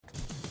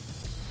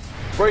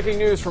Breaking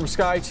news from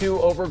Sky 2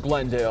 over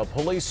Glendale.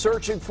 Police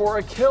searching for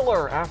a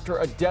killer after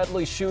a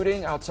deadly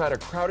shooting outside a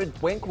crowded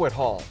banquet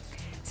hall.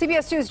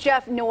 CBS 2's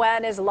Jeff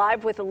Nguyen is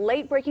live with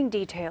late-breaking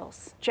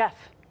details.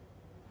 Jeff.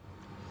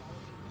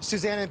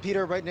 Suzanne and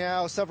Peter, right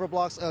now, several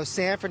blocks of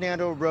San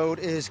Fernando Road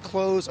is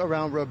closed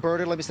around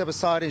Roberta. Let me step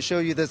aside and show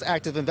you this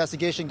active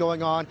investigation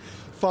going on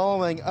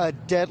following a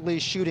deadly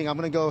shooting. I'm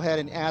going to go ahead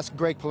and ask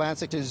Greg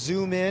Polancic to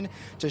zoom in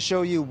to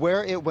show you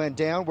where it went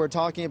down. We're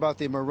talking about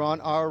the Moran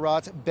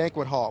Ararat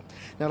Banquet Hall.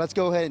 Now let's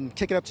go ahead and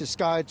kick it up to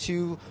Sky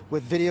 2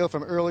 with video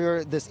from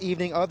earlier this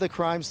evening of the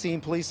crime scene.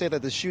 Police say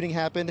that the shooting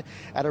happened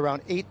at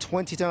around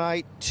 8:20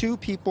 tonight. 2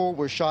 people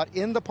were shot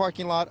in the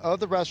parking lot of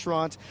the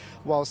restaurant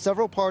while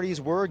several parties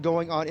were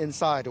going on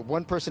inside.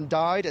 1 person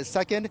died, a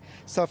second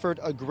suffered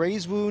a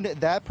graze wound.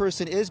 That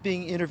person is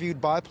being interviewed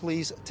by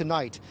police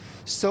tonight.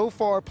 So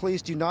far,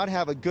 police do not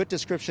have a good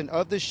description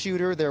of the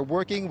shooter. They're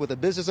working with a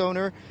business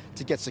owner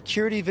to get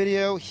security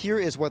video. Here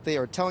is what they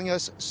are telling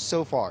us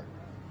so far.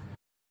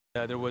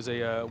 There was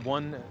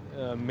one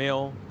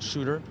male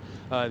shooter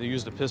that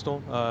used a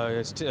pistol.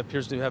 It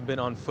appears to have been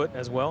on foot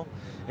as well.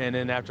 And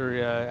then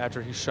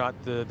after he shot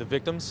the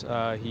victims,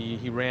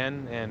 he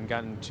ran and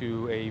got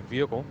into a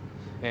vehicle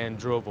and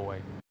drove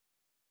away.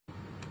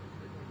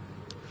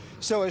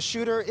 So a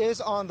shooter is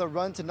on the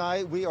run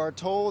tonight. We are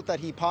told that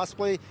he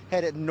possibly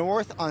headed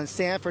north on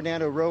San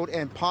Fernando Road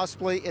and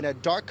possibly in a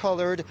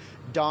dark-colored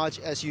Dodge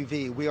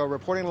SUV. We are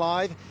reporting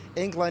live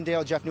in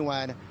Glendale. Jeff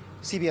Nguyen,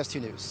 CBS 2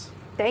 News.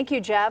 Thank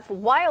you, Jeff.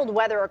 Wild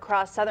weather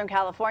across Southern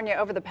California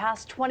over the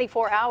past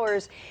 24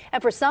 hours.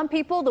 And for some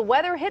people, the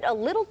weather hit a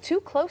little too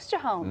close to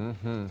home.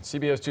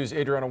 CBS 2's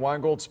Adriana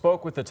Weingold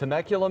spoke with the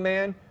Temecula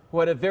man who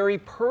had a very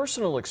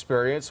personal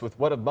experience with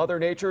one of Mother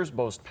Nature's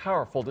most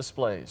powerful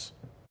displays.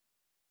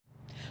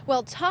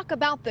 Well, talk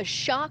about the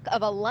shock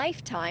of a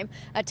lifetime.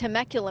 A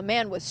Temecula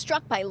man was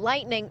struck by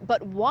lightning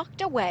but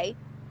walked away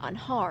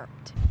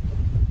unharmed.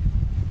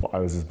 I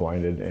was just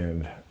blinded,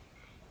 and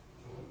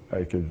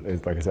I could,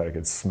 like I said, I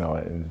could smell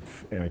it and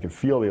I could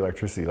feel the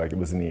electricity like it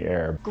was in the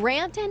air.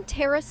 Grant and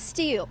Tara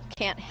Steele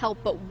can't help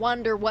but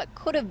wonder what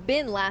could have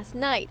been last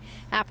night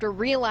after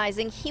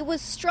realizing he was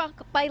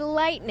struck by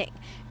lightning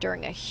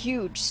during a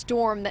huge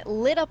storm that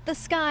lit up the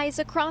skies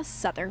across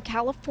Southern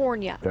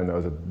California. Then there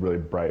was a really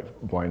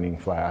bright, blinding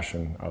flash,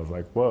 and I was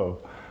like, whoa.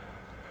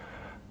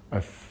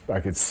 I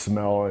could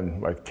smell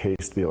and like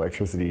taste the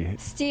electricity.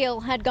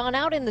 Steele had gone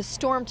out in the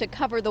storm to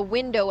cover the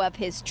window of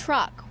his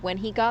truck when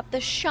he got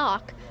the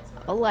shock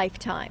of a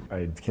lifetime.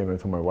 I came in and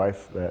told my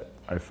wife that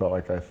I felt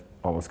like I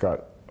almost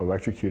got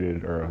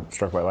electrocuted or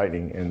struck by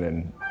lightning, and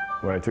then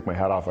when I took my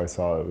hat off, I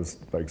saw it was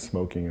like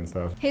smoking and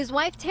stuff. His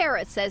wife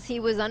Tara says he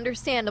was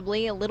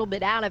understandably a little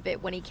bit out of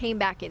it when he came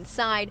back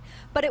inside,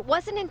 but it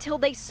wasn't until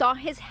they saw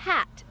his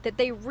hat that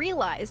they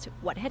realized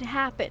what had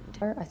happened.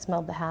 I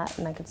smelled the hat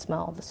and I could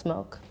smell the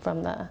smoke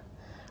from the,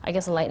 I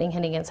guess, the lightning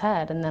hitting his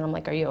head. And then I'm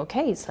like, "Are you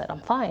okay?" He said,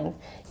 "I'm fine."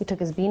 He took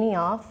his beanie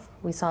off.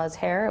 We saw his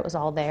hair. It was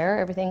all there.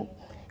 Everything.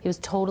 He was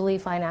totally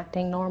fine,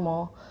 acting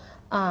normal.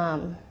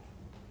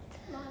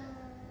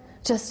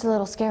 Just a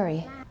little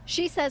scary.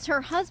 She says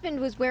her husband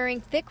was wearing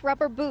thick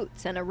rubber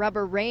boots and a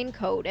rubber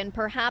raincoat, and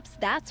perhaps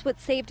that's what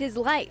saved his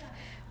life.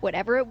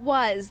 Whatever it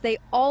was, they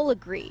all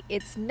agree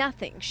it's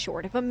nothing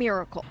short of a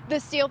miracle. The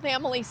Steele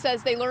family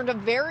says they learned a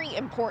very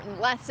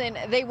important lesson.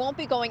 They won't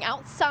be going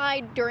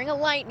outside during a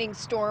lightning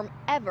storm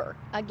ever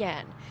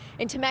again.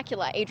 In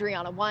Temecula,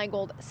 Adriana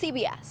Weingold,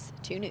 CBS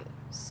 2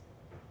 News.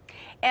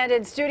 And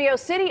in Studio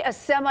City, a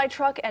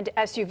semi-truck and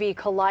SUV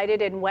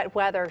collided in wet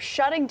weather,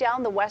 shutting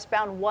down the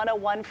westbound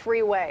 101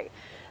 freeway.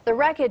 The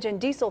wreckage and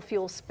diesel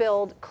fuel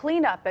spilled.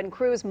 Cleanup and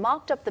crews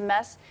mopped up the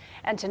mess,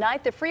 and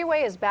tonight the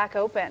freeway is back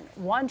open.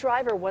 1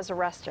 driver was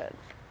arrested.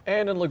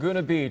 And in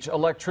Laguna Beach,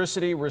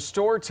 electricity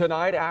restored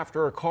tonight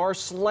after a car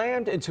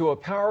slammed into a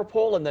power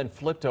pole and then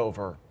flipped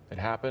over. It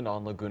happened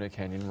on Laguna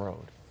Canyon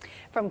Road.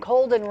 From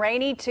cold and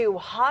rainy to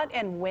hot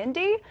and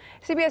windy,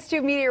 CBS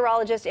 2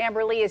 meteorologist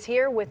Amber Lee is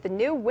here with the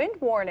new wind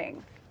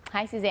warning.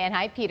 Hi, Suzanne.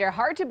 Hi, Peter.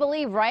 Hard to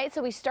believe, right?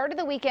 So we started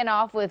the weekend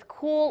off with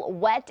cool,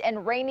 wet,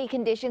 and rainy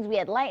conditions. We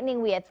had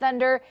lightning, we had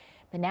thunder.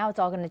 But now it's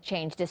all going to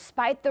change.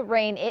 Despite the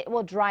rain, it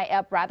will dry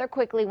up rather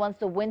quickly once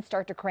the winds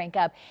start to crank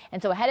up. And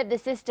so ahead of the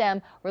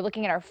system, we're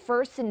looking at our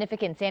first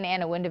significant Santa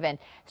Ana wind event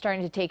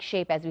starting to take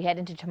shape as we head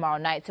into tomorrow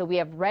night. So we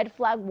have red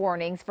flag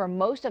warnings for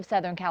most of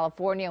Southern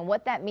California. And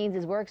what that means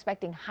is we're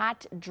expecting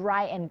hot,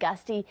 dry, and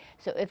gusty.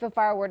 So if a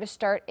fire were to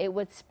start, it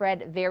would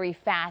spread very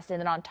fast. And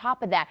then on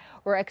top of that,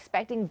 we're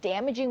expecting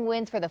damaging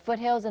winds for the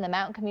foothills and the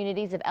mountain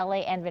communities of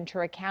LA and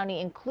Ventura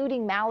County,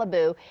 including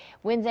Malibu.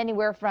 Winds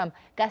anywhere from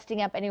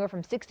gusting up anywhere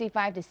from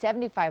 65 to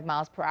 75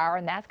 miles per hour,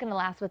 and that's going to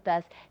last with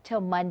us till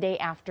Monday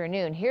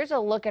afternoon. Here's a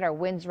look at our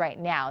winds right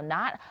now.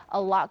 Not a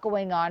lot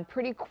going on,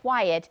 pretty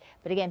quiet,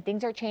 but again,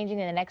 things are changing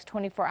in the next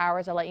 24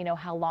 hours. I'll let you know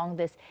how long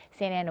this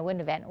Santa Ana wind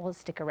event will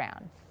stick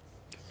around.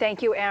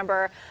 Thank you,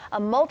 Amber. A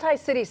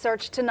multi-city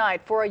search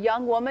tonight for a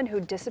young woman who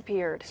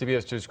disappeared.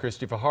 CBS 2's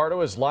Christy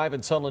Fajardo is live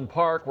in Sunland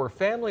Park, where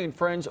family and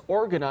friends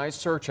organize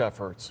search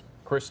efforts.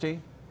 Christy?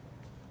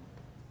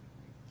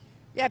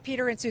 Yeah,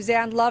 Peter and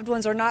Suzanne, loved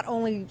ones are not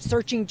only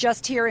searching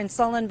just here in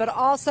Sunland, but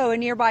also in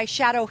nearby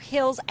Shadow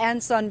Hills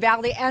and Sun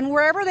Valley. And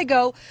wherever they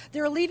go,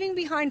 they're leaving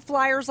behind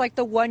flyers like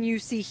the one you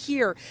see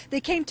here. They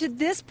came to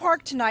this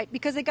park tonight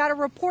because they got a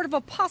report of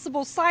a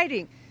possible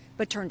sighting,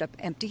 but turned up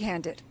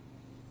empty-handed.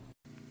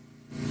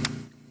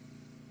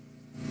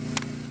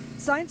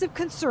 Signs of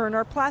concern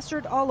are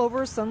plastered all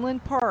over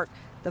Sunland Park.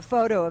 The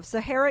photo of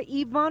Sahara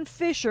Yvonne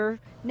Fisher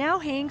now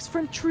hangs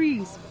from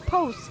trees,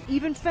 posts,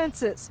 even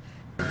fences.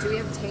 Do we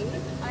have tape?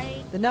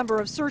 The number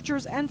of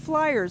searchers and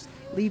flyers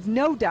leave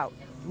no doubt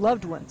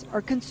loved ones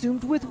are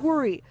consumed with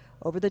worry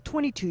over the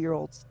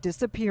 22-year-old's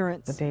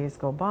disappearance. The days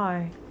go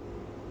by,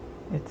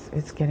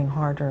 it's getting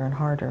harder and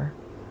harder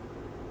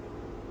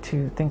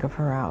to think of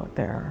her out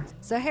there.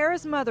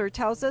 Sahara's mother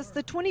tells us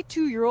the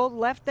 22-year-old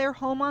left their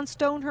home on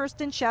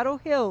Stonehurst in Shadow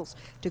Hills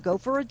to go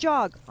for a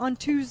jog on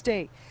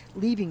Tuesday,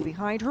 leaving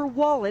behind her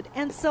wallet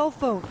and cell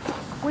phone.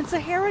 When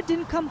Sahara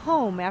didn't come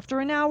home after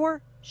an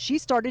hour, she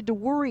started to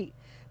worry.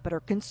 But her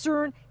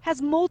concern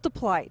has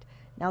multiplied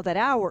now that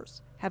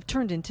hours have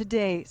turned into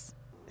days.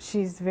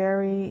 She's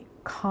very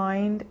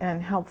kind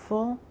and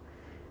helpful.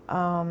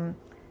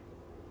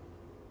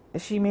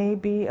 She may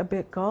be a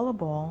bit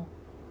gullible.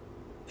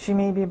 She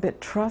may be a bit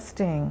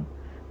trusting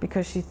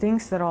because she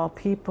thinks that all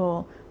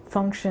people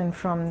function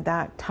from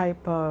that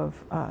type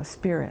of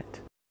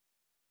spirit.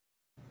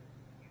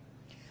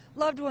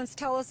 Loved ones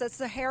tell us that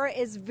Sahara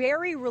is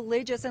very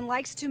religious and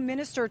likes to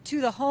minister to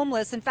the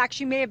homeless. In fact,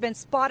 she may have been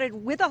spotted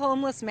with a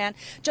homeless man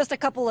just a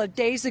couple of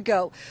days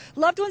ago.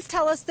 Loved ones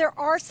tell us there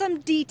are some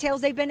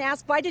details they've been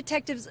asked by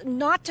detectives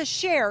not to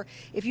share.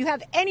 If you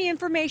have any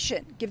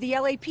information, give the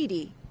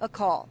LAPD a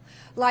call.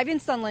 Live in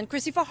Sunland,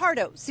 Chrissy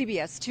Fajardo,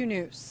 CBS 2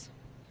 News.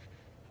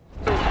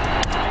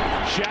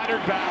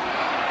 Shattered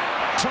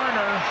back.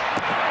 Turner.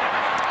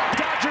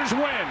 Dodgers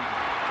win.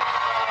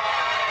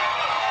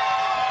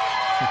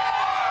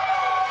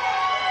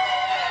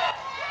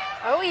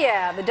 Oh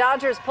yeah, the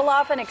Dodgers pull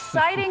off an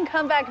exciting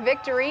comeback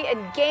victory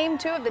in Game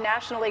 2 of the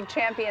National League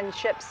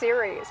Championship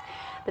Series.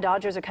 The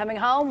Dodgers are coming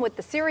home with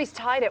the series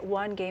tied at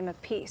 1 game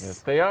apiece. Yes,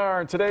 they are.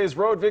 And today's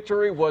road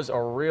victory was a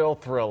real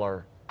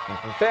thriller. And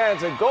for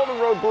fans at Golden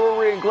Road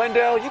Brewery in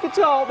Glendale, you could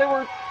tell they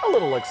were a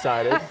little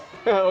excited.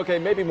 Okay,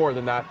 maybe more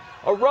than that.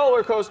 A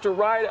roller coaster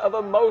ride of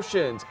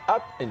emotions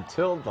up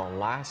until the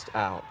last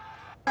out.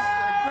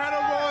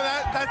 Incredible.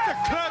 That's the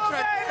clutch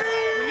right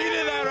there. We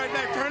needed that right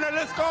there. Turner,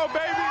 let's go,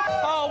 baby.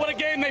 Oh, what a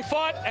game. They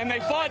fought, and they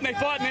fought, and they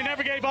fought, and they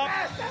never gave up.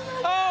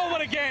 Oh,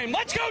 what a game.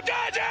 Let's go,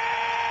 Dodgers!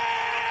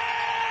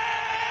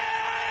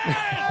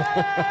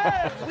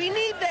 We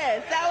need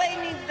this.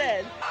 LA needs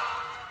this.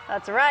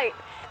 That's right.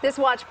 This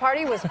watch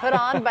party was put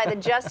on by the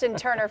Justin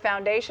Turner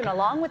Foundation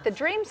along with the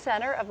Dream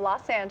Center of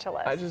Los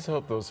Angeles. I just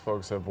hope those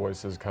folks have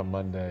voices come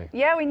Monday.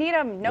 Yeah, we need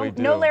them.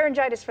 No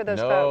laryngitis for those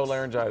folks. No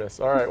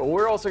laryngitis. All right, well,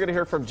 we're also going to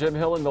hear from Jim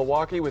Hill in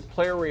Milwaukee with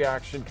player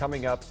reaction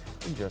coming up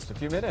in just a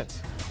few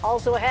minutes.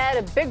 Also ahead,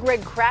 a big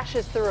rig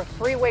crashes through a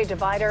freeway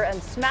divider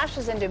and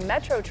smashes into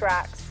metro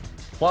tracks.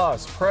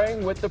 Plus,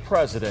 praying with the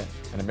president,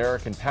 an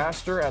American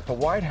pastor at the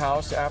White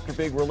House after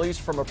being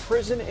released from a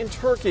prison in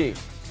Turkey.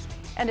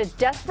 And a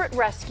desperate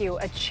rescue,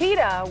 a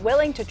cheetah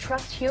willing to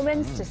trust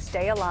humans to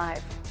stay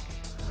alive.